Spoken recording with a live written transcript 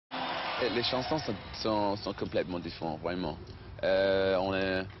Les chansons sont complètement différentes, vraiment. On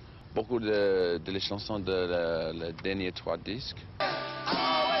a beaucoup de les chansons de les derniers 3 disques.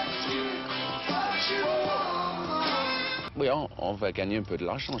 Oui, on va gagner un peu de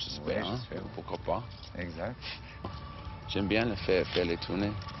l'argent, j'espère. Oui, j'espère. Pourquoi pas. Exact. J'aime bien le faire les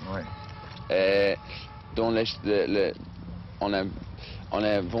tournées. Oui. Dans on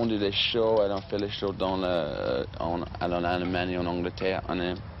a vendu des shows, on a fait les shows en Allemagne et en Angleterre.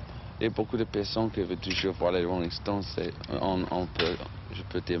 Il y a beaucoup de personnes qui veulent toujours voir les Rolling Stones. Je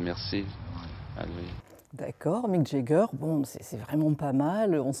peux dire merci à lui. D'accord, Mick Jagger, bon, c'est vraiment pas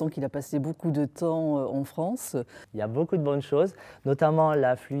mal. On sent qu'il a passé beaucoup de temps en France. Il y a beaucoup de bonnes choses, notamment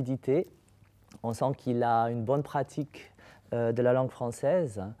la fluidité. On sent qu'il a une bonne pratique de la langue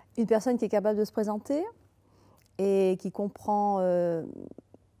française. Une personne qui est capable de se présenter et qui comprend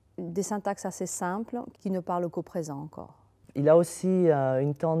des syntaxes assez simples, qui ne parle qu'au présent encore. Il a aussi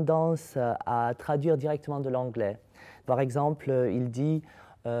une tendance à traduire directement de l'anglais. Par exemple, il dit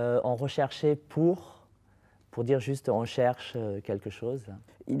on recherchait pour dire juste on cherche quelque chose.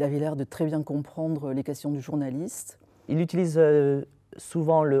 Il avait l'air de très bien comprendre les questions du journaliste. Il utilise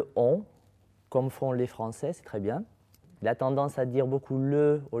souvent le on, comme font les Français, c'est très bien. Il a tendance à dire beaucoup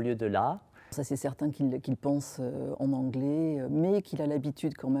le au lieu de la. Ça, c'est certain qu'il pense en anglais, mais qu'il a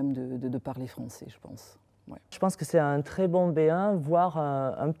l'habitude quand même de parler français, je pense. Ouais. Je pense que c'est un très bon B1, voire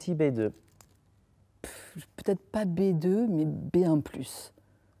un petit B2. Peut-être pas B2, mais B1+.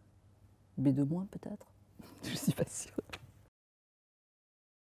 B2- peut-être. Je ne suis pas sûre.